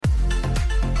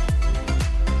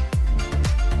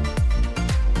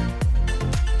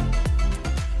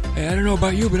don't know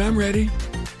about you, but I'm ready.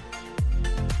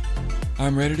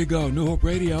 I'm ready to go. New Hope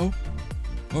Radio.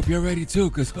 Hope you're ready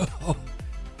too, because,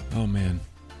 oh man,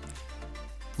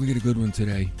 we get a good one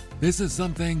today. This is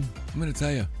something I'm going to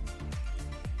tell you.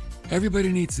 Everybody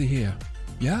needs to hear.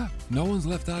 Yeah, no one's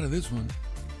left out of this one.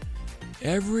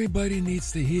 Everybody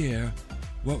needs to hear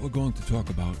what we're going to talk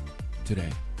about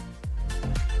today.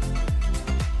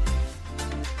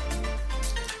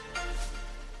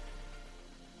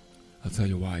 I'll tell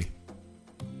you why.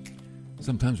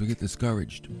 Sometimes we get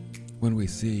discouraged when we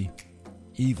see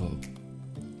evil.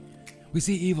 We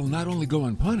see evil not only go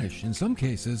unpunished, in some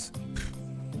cases,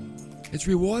 it's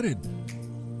rewarded.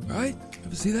 Right?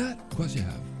 Ever see that? Of course you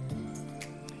have.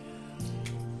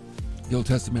 The Old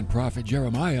Testament prophet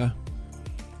Jeremiah,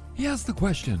 he asked the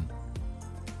question,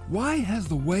 why has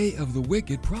the way of the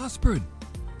wicked prospered?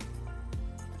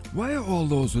 Why are all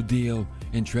those who deal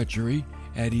in treachery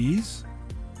at ease?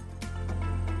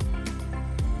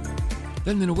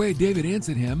 Then in a way, David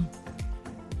answered him,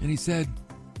 and he said,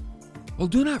 well,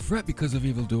 do not fret because of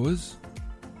evildoers.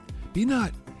 Be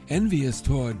not envious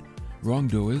toward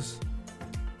wrongdoers,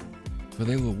 for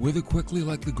they will wither quickly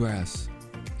like the grass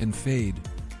and fade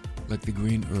like the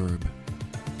green herb.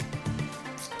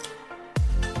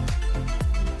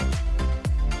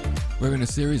 We're in a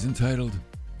series entitled,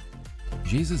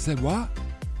 Jesus Said What?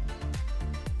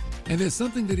 And there's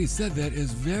something that he said that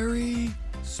is very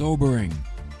sobering.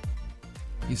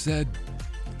 He said,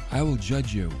 I will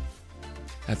judge you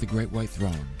at the great white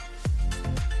throne.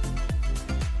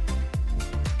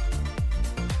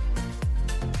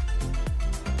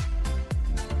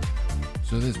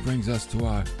 So this brings us to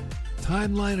our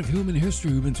timeline of human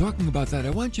history. We've been talking about that.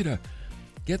 I want you to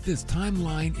get this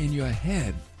timeline in your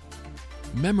head.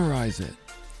 Memorize it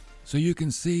so you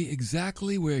can see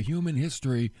exactly where human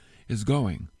history is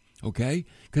going, okay?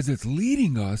 Because it's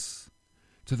leading us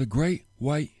to the great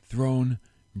white throne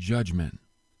judgment,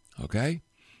 okay?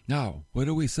 Now, what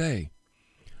do we say?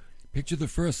 Picture the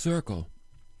first circle.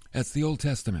 That's the Old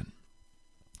Testament.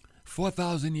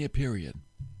 4,000-year period.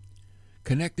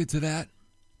 Connected to that,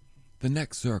 the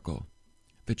next circle,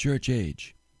 the church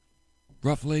age.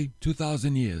 Roughly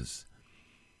 2,000 years.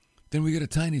 Then we get a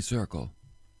tiny circle,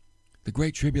 the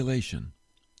Great Tribulation.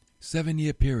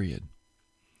 7-year period.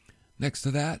 Next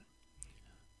to that,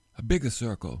 a bigger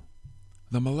circle,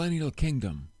 the Millennial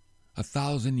Kingdom.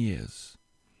 1,000 years.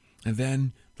 And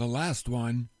then the last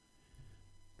one,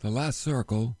 the last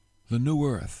circle, the new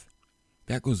earth.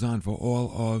 That goes on for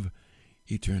all of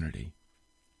eternity.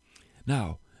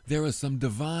 Now, there are some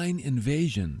divine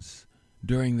invasions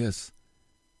during this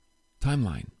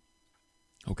timeline.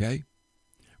 Okay?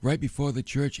 Right before the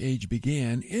church age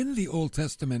began, in the Old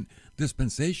Testament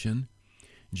dispensation,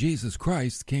 Jesus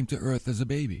Christ came to earth as a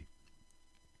baby.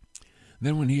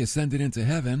 Then when he ascended into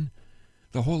heaven,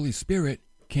 the Holy Spirit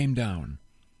came down,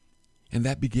 and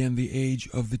that began the age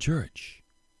of the church.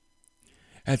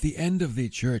 At the end of the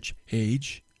church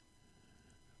age,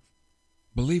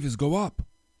 believers go up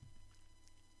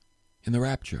in the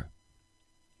rapture.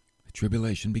 The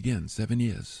tribulation begins, 7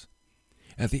 years.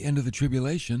 At the end of the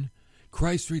tribulation,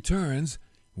 Christ returns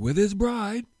with his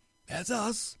bride, that's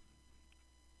us,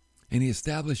 and he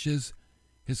establishes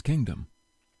his kingdom.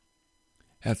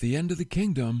 At the end of the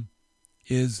kingdom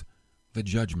is the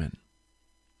judgment.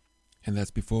 And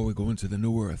that's before we go into the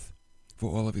new earth for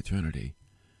all of eternity.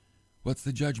 What's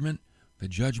the judgment? The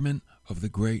judgment of the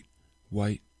great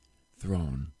white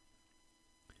throne.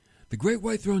 The great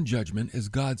white throne judgment is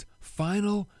God's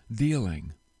final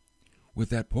dealing with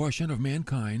that portion of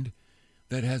mankind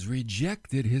that has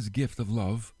rejected his gift of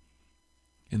love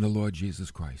in the Lord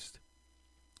Jesus Christ.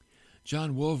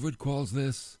 John Walvoord calls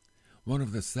this one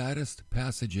of the saddest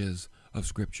passages of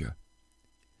Scripture.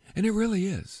 And it really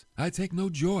is. I take no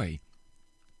joy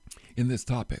in this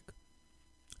topic.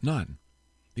 None.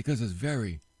 Because it's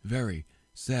very, very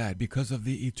sad because of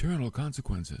the eternal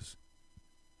consequences.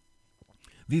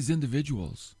 These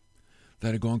individuals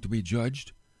that are going to be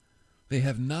judged, they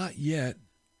have not yet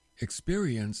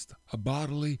experienced a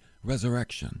bodily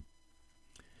resurrection.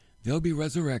 They'll be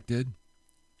resurrected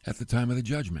at the time of the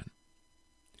judgment.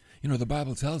 You know, the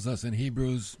Bible tells us in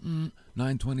Hebrews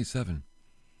 9:27.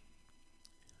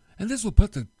 And this will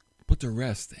put to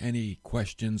rest any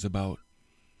questions about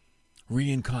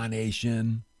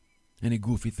reincarnation, any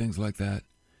goofy things like that.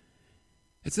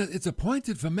 It's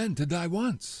appointed for men to die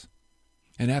once.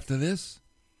 And after this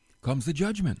comes the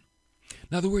judgment.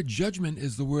 Now the word judgment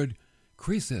is the word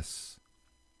krisis.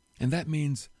 And that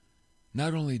means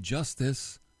not only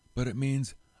justice, but it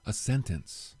means a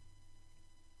sentence.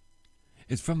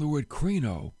 It's from the word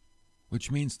krino, which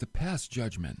means to pass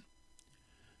judgment,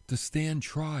 to stand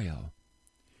trial.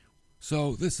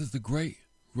 So this is the great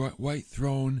white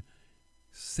throne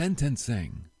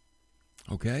sentencing.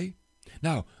 Okay?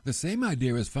 Now, the same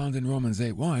idea is found in Romans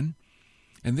 8:1,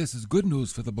 and this is good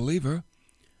news for the believer.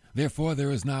 Therefore, there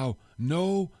is now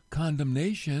no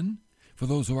condemnation for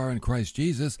those who are in Christ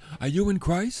Jesus. Are you in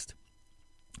Christ?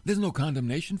 There's no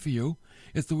condemnation for you.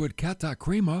 It's the word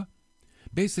katakrima,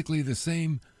 basically the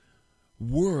same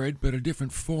word but a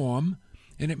different form,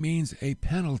 and it means a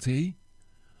penalty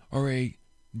or a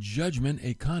judgment,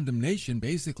 a condemnation,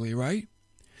 basically, right?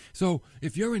 So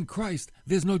if you're in Christ,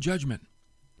 there's no judgment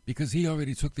because he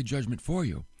already took the judgment for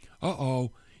you.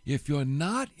 If you're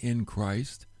not in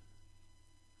Christ,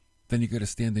 then you got to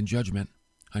stand in judgment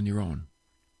on your own.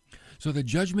 So the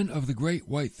judgment of the great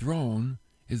white throne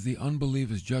is the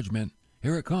unbeliever's judgment.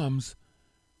 Here it comes,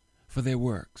 for their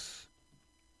works.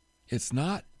 It's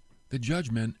not the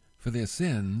judgment for their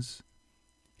sins,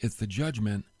 it's the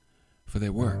judgment for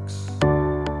their works.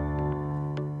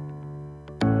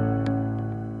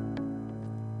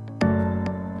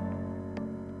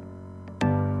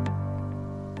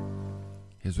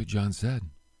 Here's what John said.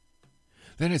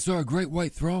 Then I saw a great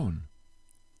white throne,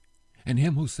 and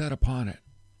him who sat upon it,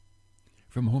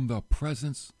 from whom the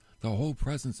whole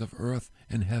presence of earth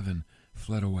and heaven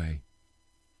fled away,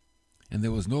 and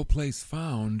there was no place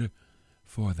found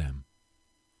for them.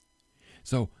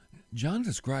 So John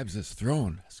describes this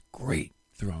throne as a great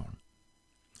throne.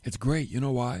 It's great. You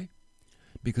know why?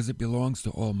 Because it belongs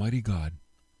to Almighty God.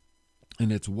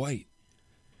 And it's white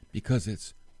because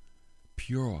it's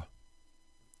pure.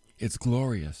 It's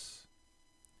glorious.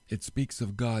 It speaks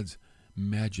of God's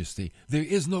majesty. There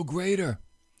is no greater.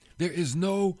 There is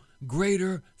no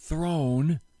greater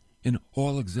throne in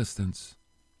all existence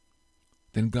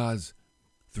than God's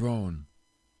throne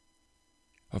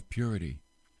of purity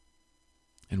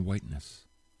and whiteness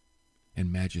and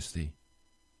majesty.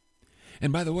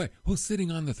 And by the way, who's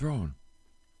sitting on the throne?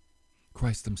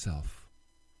 Christ himself.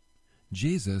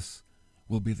 Jesus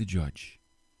will be the judge.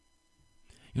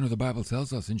 You know, the Bible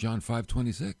tells us in John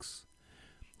 5:26,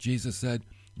 Jesus said,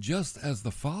 just as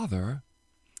the Father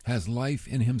has life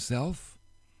in himself,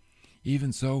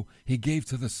 even so he gave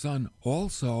to the Son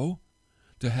also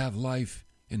to have life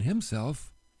in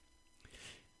himself.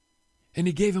 And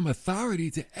he gave him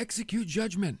authority to execute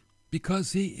judgment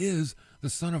because he is the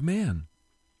Son of Man.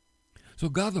 So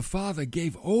God the Father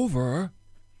gave over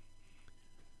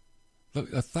the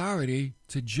authority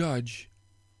to judge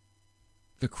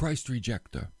the Christ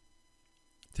rejecter,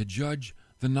 to judge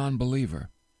the non-believer.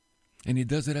 And he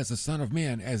does it as the Son of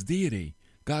Man, as deity,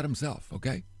 God himself,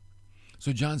 okay?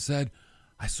 So John said,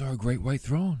 I saw a great white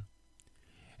throne,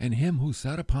 and him who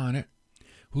sat upon it,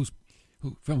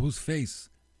 from whose face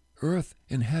earth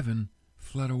and heaven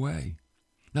fled away.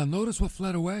 Now notice what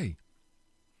fled away.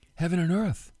 Heaven and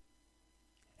earth.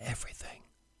 Everything.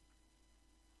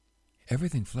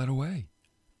 Everything fled away.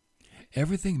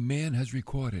 Everything man has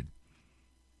recorded.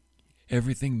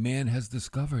 Everything man has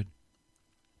discovered.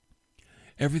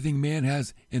 Everything man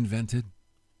has invented.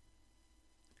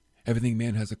 Everything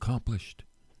man has accomplished.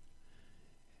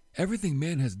 Everything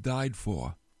man has died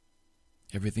for.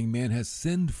 Everything man has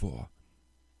sinned for.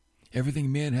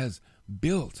 Everything man has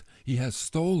built, he has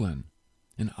stolen.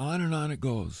 And on it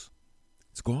goes.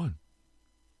 It's gone.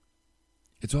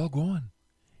 It's all gone.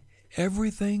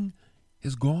 Everything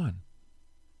is gone.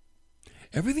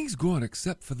 Everything's gone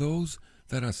except for those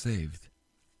that are saved.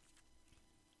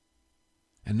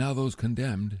 And now those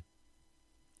condemned,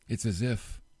 it's as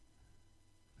if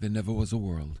there never was a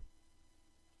world.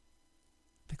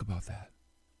 Think about that.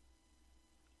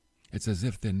 It's as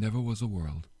if there never was a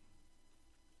world.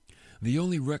 The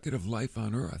only record of life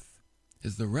on earth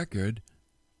is the record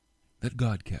that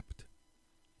God kept.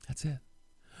 That's it.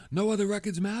 No other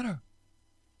records matter.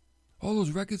 All those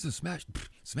records are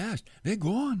smashed. They're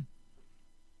gone.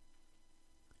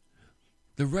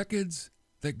 The records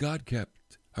that God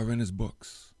kept are in his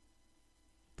books.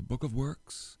 The book of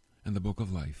works and the book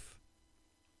of life.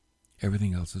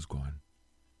 Everything else is gone.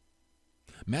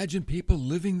 Imagine people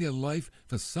living their life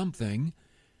for something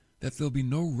that there'll be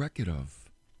no record of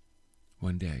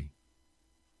one day.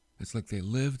 It's like they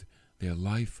lived their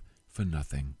life for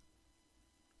nothing.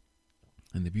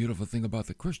 And the beautiful thing about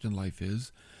the Christian life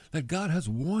is that God has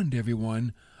warned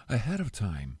everyone ahead of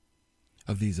time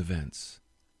of these events.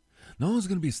 No one's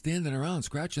going to be standing around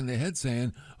scratching their head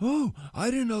saying, oh, I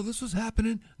didn't know this was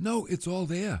happening. No, it's all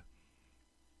there.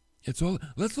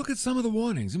 Let's look at some of the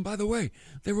warnings. And by the way,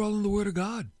 they're all in the Word of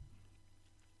God.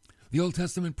 The Old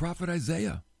Testament prophet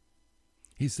Isaiah,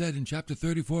 he said in chapter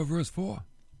 34, verse 4,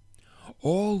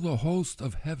 all the host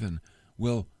of heaven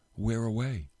will wear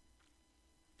away.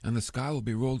 and the sky will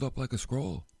be rolled up like a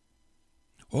scroll.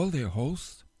 All their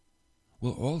hosts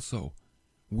will also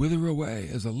wither away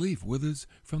as a leaf withers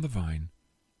from the vine,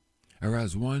 or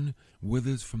as one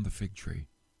withers from the fig tree.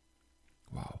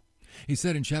 Wow. He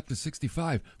said in chapter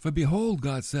 65, "For behold,"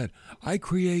 God said, "I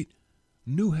create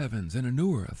new heavens and a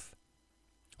new earth.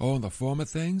 Oh, and the former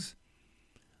things,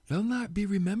 they'll not be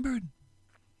remembered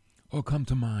or come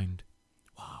to mind."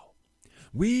 Wow.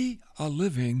 We are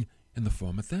living in the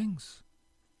former things.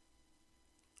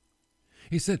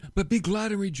 He said, "But be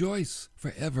glad and rejoice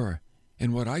forever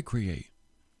in what I create.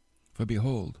 For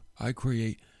behold, I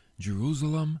create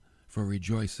Jerusalem for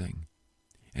rejoicing,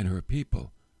 and her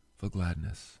people for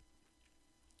gladness."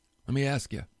 Let me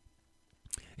ask you,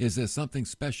 is there something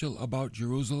special about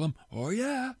Jerusalem? Oh,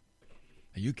 yeah.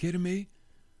 Are you kidding me?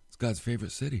 It's God's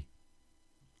favorite city.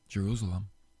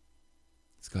 Jerusalem.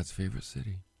 It's God's favorite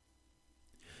city.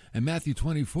 In Matthew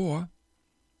 24,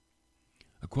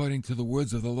 according to the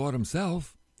words of the Lord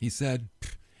himself, he said,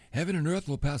 "Heaven and earth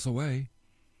will pass away,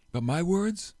 but my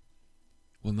words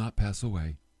will not pass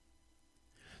away."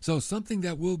 So something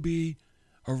that will be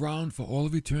around for all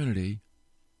of eternity,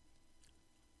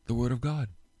 the Word of God,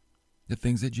 the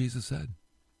things that Jesus said.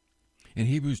 In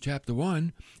Hebrews chapter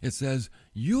 1, it says,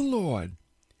 "You, Lord,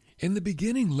 in the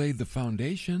beginning laid the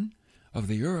foundation of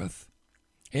the earth,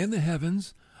 and the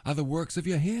heavens are the works of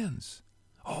your hands.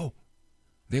 Oh,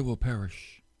 they will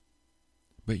perish,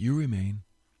 but you remain,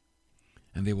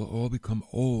 and they will all become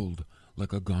old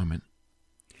like a garment.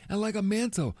 And like a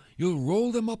mantle, you'll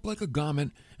roll them up like a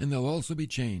garment, and they'll also be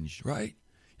changed," right?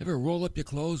 Ever roll up your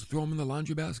clothes, throw them in the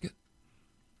laundry basket?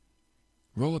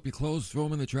 Roll up your clothes, throw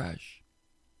them in the trash.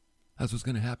 That's what's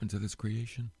going to happen to this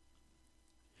creation.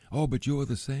 Oh, but you are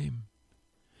the same.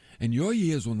 And your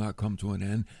years will not come to an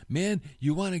end. Man,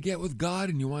 you want to get with God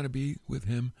and you want to be with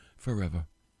him forever.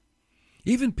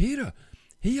 Even Peter,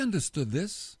 he understood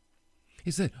this.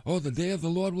 He said, "Oh, the day of the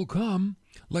Lord will come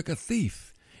like a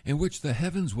thief, in which the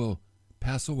heavens will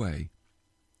pass away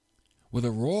with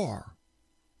a roar."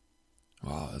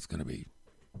 Oh, that's going to be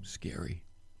scary.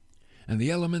 "And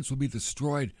the elements will be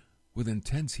destroyed with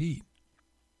intense heat,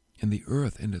 and the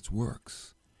earth and its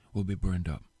works will be burned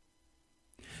up."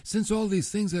 Since all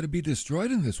these things are to be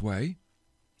destroyed in this way,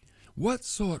 what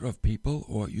sort of people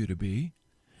ought you to be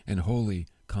in holy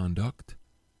conduct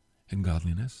and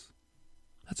godliness?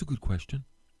 That's a good question.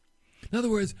 In other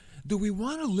words, do we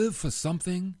want to live for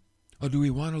something, or do we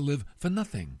want to live for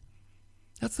nothing?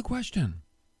 That's the question.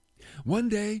 One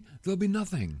day, there'll be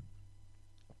nothing.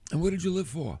 And what did you live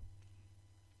for?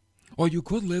 Or you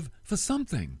could live for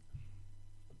something.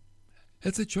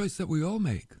 It's a choice that we all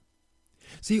make.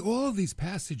 See, all of these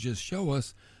passages show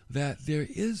us that there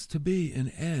is to be an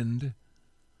end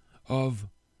of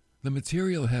the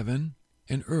material heaven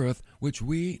and earth, which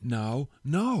we now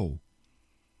know.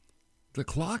 The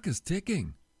clock is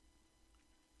ticking.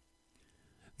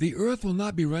 The earth will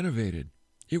not be renovated.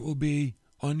 It will be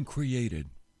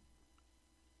uncreated,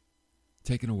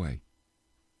 taken away.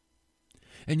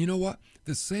 And you know what?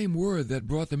 The same word that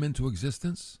brought them into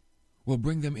existence will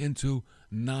bring them into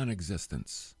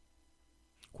non-existence.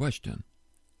 Question: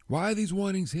 why are these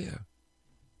warnings here?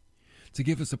 To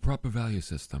give us a proper value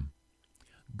system.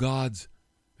 God's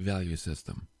value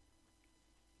system.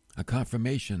 A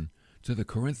confirmation to the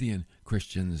Corinthian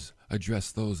Christians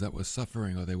addressed those that were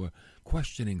suffering, or they were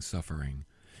questioning suffering.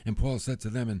 And Paul said to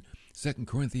them in 2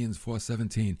 Corinthians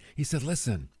 4:17, he said,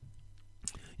 "Listen,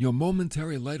 your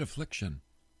momentary light affliction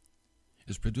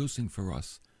is producing for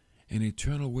us an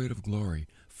eternal weight of glory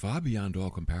far beyond all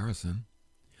comparison,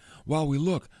 while we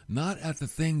look not at the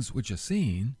things which are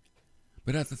seen,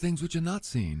 but at the things which are not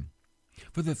seen.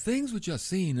 For the things which are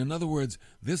seen," in other words,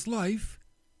 this life,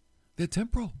 they're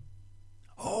temporal.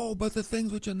 Oh, but the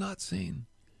things which are not seen,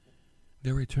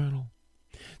 they're eternal.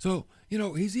 So,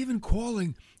 he's even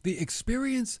calling the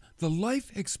experience, the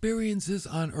life experiences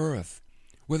on earth,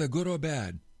 whether good or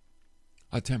bad,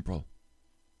 are temporal.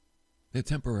 They're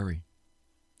temporary.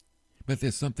 But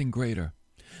there's something greater.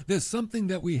 There's something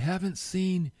that we haven't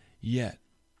seen yet.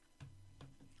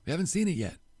 We haven't seen it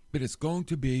yet, but it's going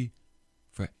to be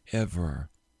forever.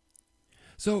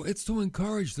 So it's to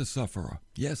encourage the sufferer.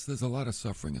 Yes, there's a lot of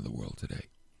suffering in the world today.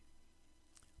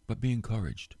 But be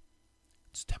encouraged.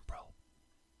 It's temporal.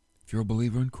 If you're a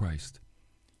believer in Christ,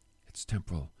 it's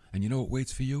temporal. And you know what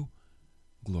waits for you?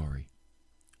 Glory.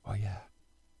 Oh yeah,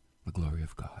 the glory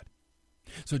of God.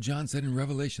 So John said in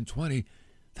Revelation 20,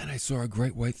 "Then I saw a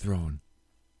great white throne,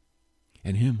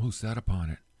 and him who sat upon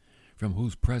it, from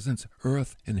whose presence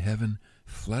earth and heaven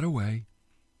fled away,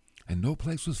 and no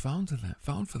place was found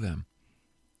for them."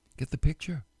 Get the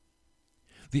picture?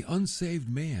 The unsaved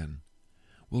man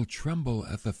will tremble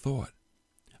at the thought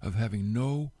of having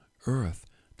no earth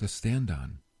to stand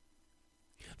on.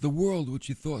 The world which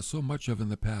you thought so much of in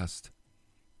the past,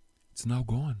 it's now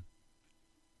gone.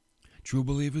 True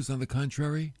believers, on the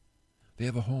contrary, they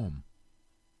have a home.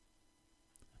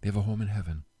 They have a home in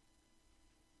heaven.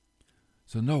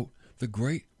 So note, the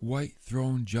great white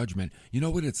throne judgment. You know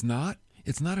what it's not?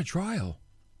 It's not a trial.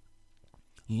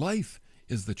 Life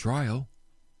is the trial.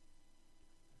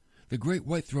 The great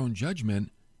white throne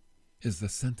judgment is the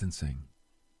sentencing.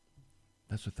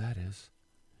 That's what that is.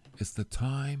 It's the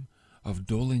time of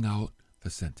doling out the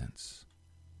sentence.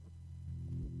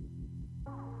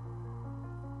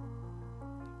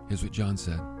 Here's what John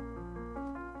said.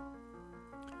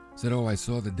 He said, "Oh, I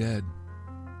saw the dead,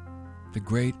 the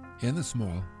great and the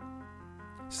small,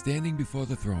 standing before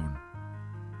the throne.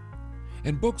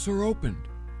 And books were opened.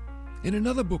 And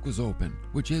another book was opened,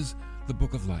 which is the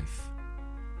book of life.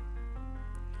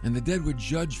 And the dead were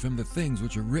judged from the things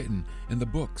which are written in the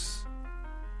books,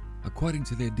 according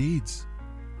to their deeds.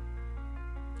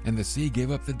 And the sea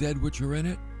gave up the dead which were in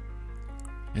it,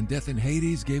 and death and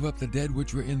Hades gave up the dead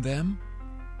which were in them,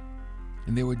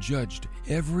 and they were judged,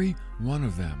 every one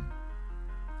of them,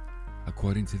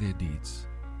 according to their deeds."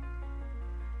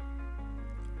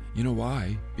 You know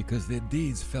why? Because their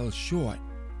deeds fell short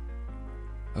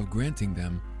of granting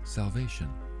them salvation.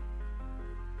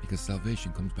 Because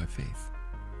salvation comes by faith.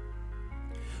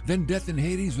 Then death and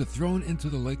Hades were thrown into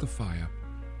the lake of fire.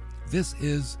 This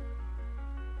is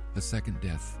the second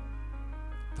death,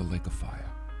 the lake of fire.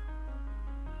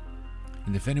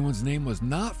 And if anyone's name was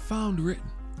not found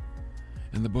written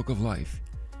in the book of life,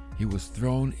 he was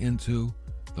thrown into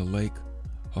the lake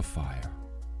of fire.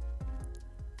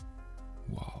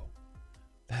 Wow.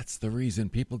 That's the reason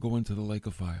people go into the lake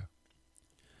of fire.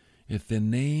 If their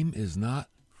name is not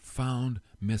found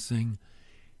missing,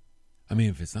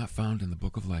 if it's not found in the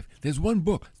book of life, there's one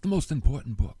book, it's the most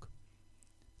important book,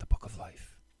 the book of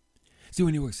life. See,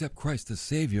 when you accept Christ as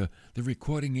Savior, the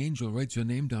recording angel writes your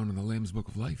name down in the Lamb's book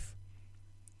of life.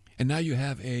 And now you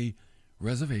have a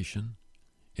reservation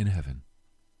in heaven.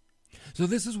 So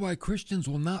this is why Christians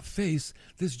will not face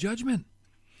this judgment.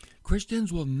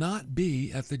 Christians will not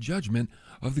be at the judgment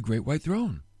of the great white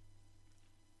throne.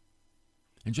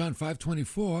 In John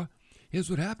 5:24, here's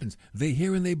what happens. They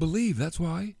hear and they believe. That's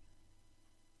why.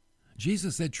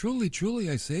 Jesus said, "Truly, truly,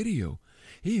 I say to you,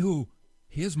 he who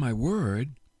hears my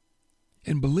word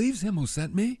and believes him who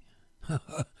sent me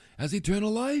has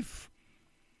eternal life."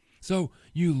 So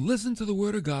you listen to the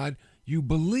word of God, you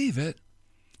believe it,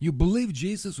 you believe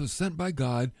Jesus was sent by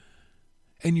God,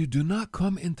 and you do not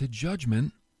come into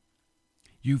judgment.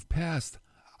 You've passed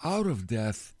out of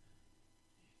death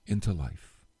into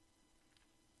life.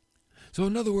 So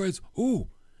in other words,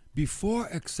 before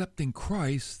accepting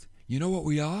Christ, you know what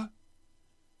we are?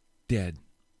 Dead.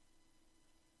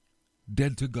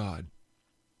 Dead to God.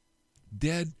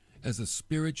 Dead as a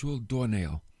spiritual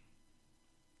doornail.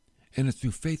 And it's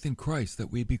through faith in Christ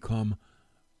that we become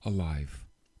alive.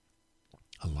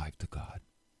 Alive to God.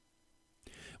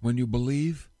 When you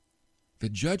believe, the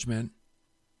judgment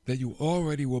that you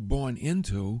already were born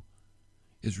into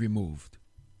is removed.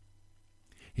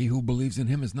 He who believes in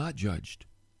him is not judged.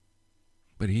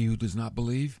 But he who does not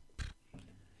believe,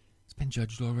 has been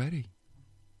judged already.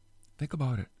 Think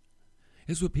about it.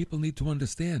 Here's what people need to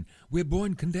understand. We're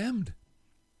born condemned.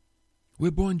 We're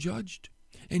born judged.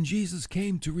 And Jesus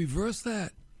came to reverse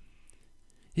that.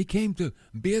 He came to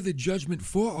bear the judgment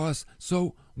for us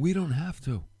so we don't have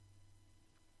to.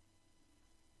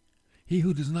 He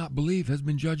who does not believe has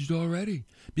been judged already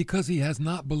because he has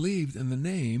not believed in the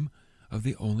name of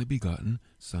the only begotten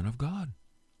Son of God.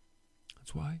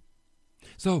 That's why.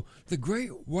 So the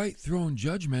great white throne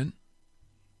judgment,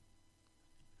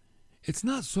 it's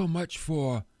not so much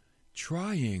for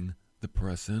trying the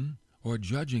person or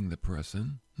judging the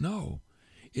person. No,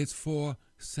 it's for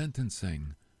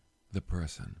sentencing the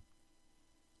person.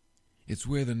 It's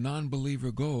where the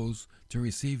non-believer goes to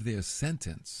receive their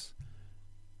sentence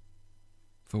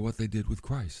for what they did with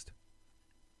Christ.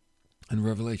 In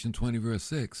Revelation 20, verse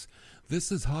 6,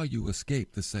 this is how you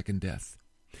escape the second death.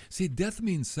 See, death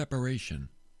means separation.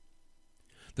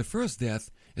 The first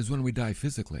death is when we die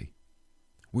physically.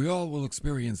 We all will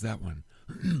experience that one,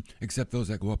 except those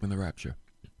that go up in the rapture.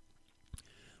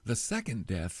 The second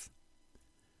death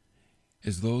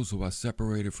is those who are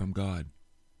separated from God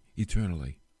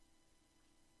eternally.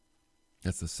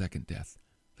 That's the second death,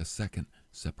 the second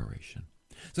separation.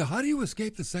 So how do you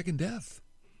escape the second death?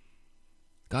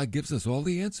 God gives us all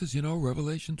the answers,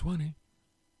 Revelation 20.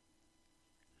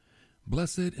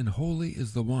 Blessed and holy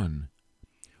is the one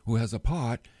who has a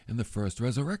part in the first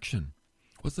resurrection.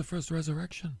 What's the first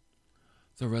resurrection?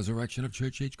 It's the resurrection of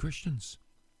church-age Christians.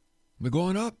 We're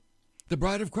going up, the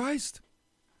bride of Christ.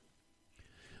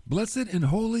 Blessed and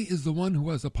holy is the one who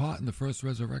has a part in the first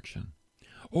resurrection.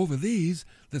 Over these,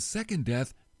 the second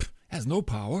death has no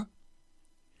power,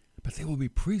 but they will be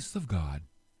priests of God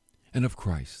and of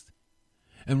Christ,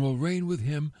 and will reign with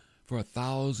him for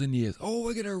 1,000 years. Oh,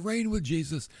 we're going to reign with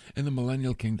Jesus in the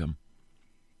millennial kingdom.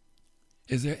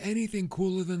 Is there anything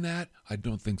cooler than that? I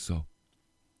don't think so.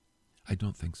 I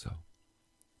don't think so.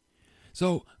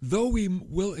 So, though we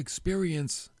will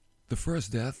experience the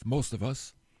first death, most of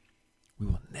us, we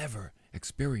will never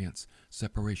experience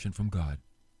separation from God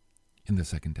in the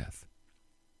second death.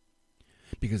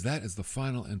 Because that is the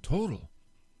final and total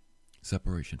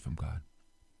separation from God.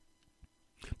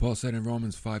 Paul said in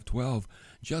Romans 5:12,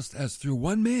 just as through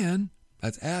one man,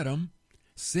 that's Adam,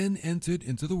 sin entered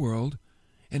into the world,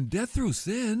 and death through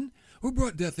sin, who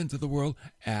brought death into the world?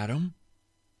 Adam.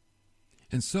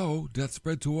 And so death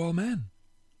spread to all men,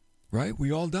 right?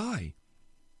 We all die.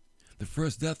 The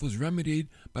first death was remedied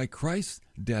by Christ's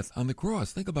death on the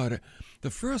cross. Think about it. The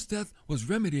first death was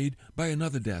remedied by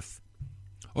another death.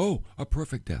 Oh, a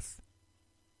perfect death.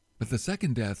 But the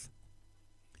second death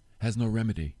has no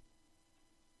remedy.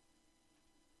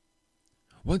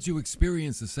 Once you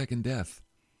experience the second death,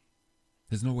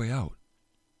 there's no way out.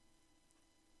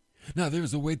 Now,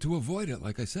 there's a way to avoid it,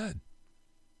 like I said.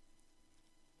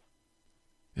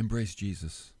 Embrace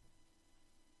Jesus.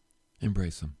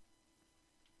 Embrace him.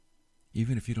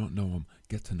 Even if you don't know him,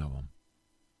 get to know him.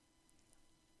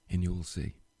 And you will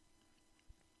see.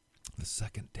 The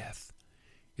second death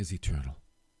is eternal.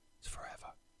 It's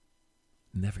forever.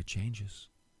 Never changes.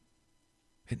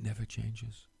 It never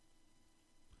changes.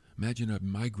 Imagine a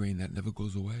migraine that never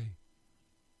goes away.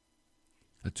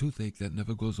 A toothache that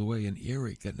never goes away. An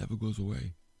earache that never goes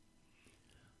away.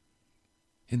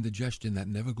 Indigestion that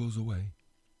never goes away.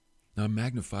 Now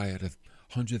magnify it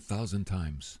 100,000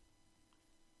 times.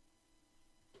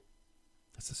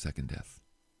 That's the second death.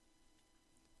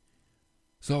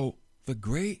 So, the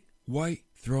great white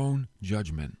throne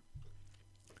judgment.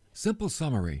 Simple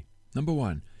summary. Number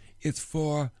one, it's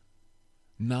for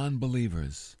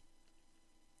non-believers.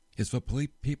 It's for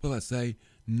people that say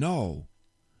no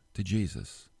to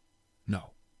Jesus.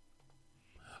 No.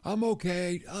 I'm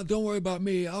okay. Don't worry about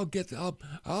me. I'll get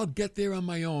there on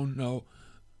my own. No.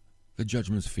 The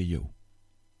judgment's for you.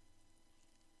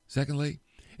 Secondly,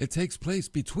 it takes place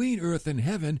between earth and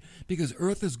heaven because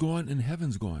earth is gone and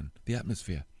heaven's gone. The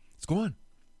atmosphere. It's gone.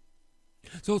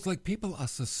 So it's like people are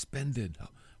suspended.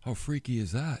 How freaky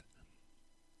is that?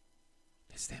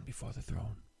 They stand before the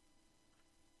throne.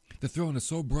 The throne is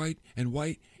so bright and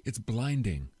white, it's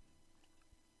blinding.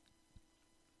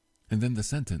 And then the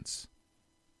sentence.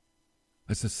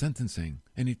 It's a sentencing,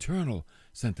 an eternal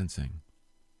sentencing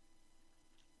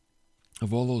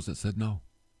of all those that said no.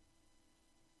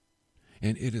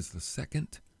 And it is the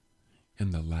second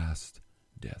and the last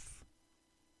death.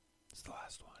 It's the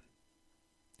last one.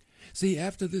 See,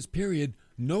 after this period,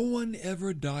 no one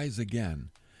ever dies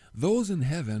again. Those in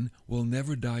heaven will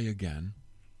never die again.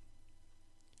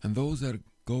 And those that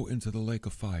go into the lake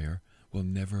of fire will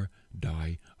never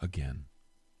die again.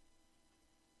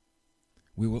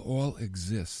 We will all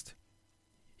exist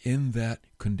in that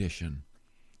condition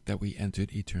that we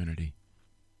entered eternity.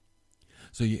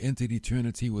 So you entered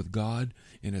eternity with God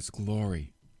in its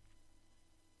glory.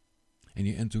 And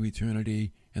you enter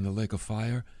eternity in the lake of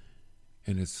fire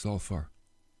in its sulfur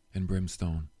and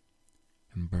brimstone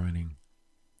and burning.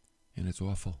 And it's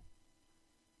awful.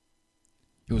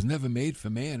 It was never made for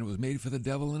man. It was made for the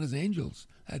devil and his angels.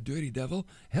 That dirty devil,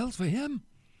 hell's for him.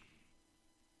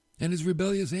 And his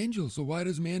rebellious angels. So why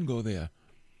does man go there?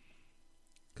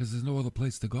 Because there's no other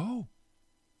place to go.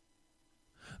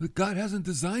 God hasn't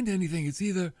designed anything. It's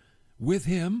either with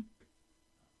him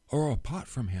or apart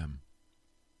from him.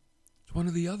 It's one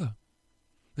or the other.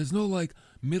 There's no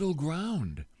middle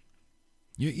ground.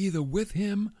 You're either with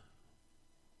him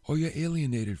or you're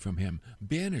alienated from him,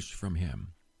 banished from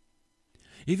him.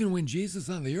 Even when Jesus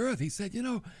on the earth, he said,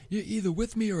 you're either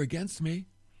with me or against me.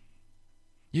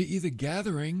 You're either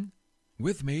gathering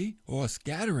with me or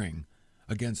scattering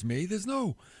against me. There's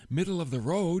no middle of the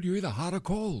road. You're either hot or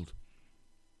cold,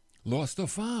 lost or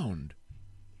found,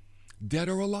 dead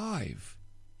or alive.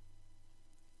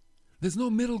 There's no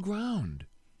middle ground.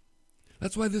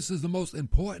 That's why this is the most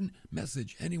important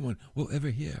message anyone will ever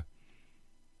hear.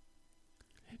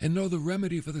 And know the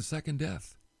remedy for the second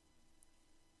death.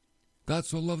 God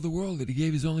so loved the world that he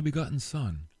gave his only begotten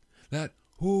Son, that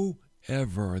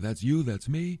whoever, that's you, that's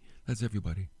me, that's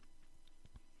everybody,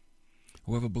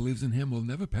 whoever believes in him will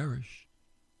never perish,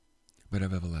 but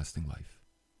have everlasting life.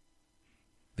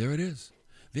 There it is.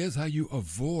 There's how you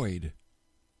avoid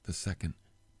the second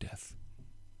death.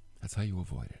 That's how you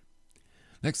avoid it.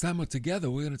 Next time we're together,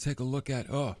 we're going to take a look at,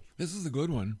 this is a good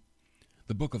one,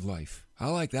 the Book of Life. I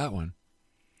like that one.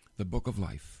 The Book of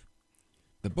Life.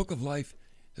 The Book of Life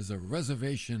is a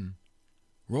reservation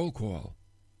roll call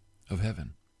of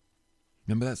heaven.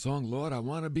 Remember that song, Lord, I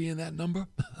want to be in that number?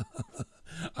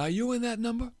 Are you in that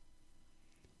number?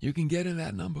 You can get in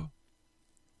that number.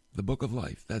 The Book of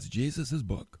Life. That's Jesus'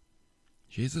 book.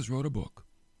 Jesus wrote a book.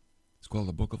 It's called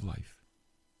the Book of Life.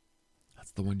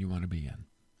 That's the one you want to be in.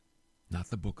 Not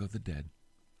the Book of the Dead.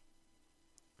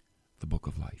 The Book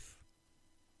of Life.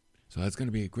 So that's going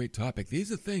to be a great topic. These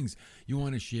are things you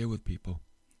want to share with people.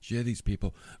 Share these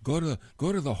people. Go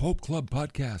to the Hope Club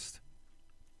podcast.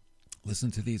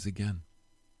 Listen to these again.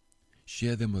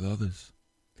 Share them with others.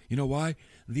 You know why?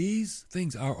 These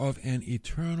things are of an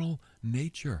eternal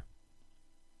nature.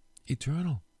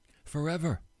 Eternal.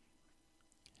 Forever.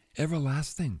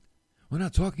 Everlasting. We're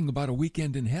not talking about a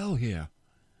weekend in hell here.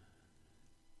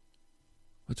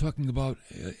 We're talking about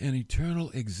an eternal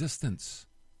existence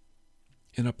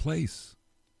in a place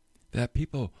that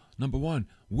people, number one,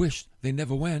 wished they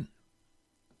never went,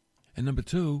 and number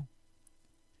two,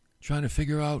 trying to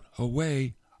figure out a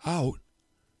way out,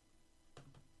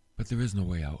 but there is no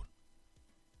way out.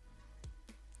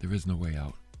 There is no way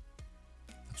out.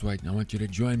 That's right. I want you to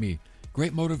join me.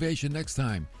 Great motivation next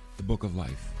time, the Book of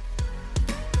Life.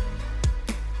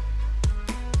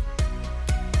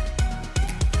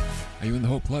 Are you in the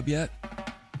Hope Club yet?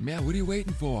 Man, what are you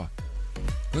waiting for?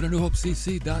 Go to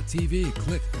newhopecc.tv.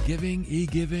 Click Giving,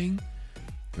 e-giving.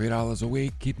 $3 a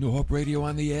week. Keep New Hope Radio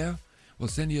on the air. We'll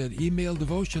send you an email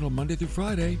devotional Monday through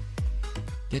Friday.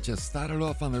 Get you started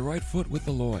off on the right foot with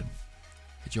the Lord.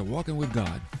 Get you walking with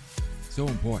God. So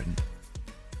important.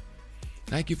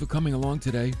 Thank you for coming along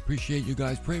today. Appreciate you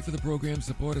guys. Pray for the program.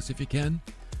 Support us if you can.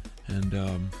 And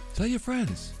tell your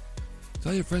friends.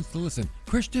 Tell your friends to listen.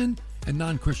 Christian and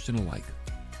non-Christian alike.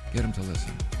 Get them to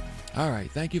listen. All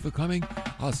right. Thank you for coming.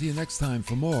 I'll see you next time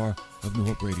for more of New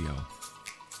Hope Radio.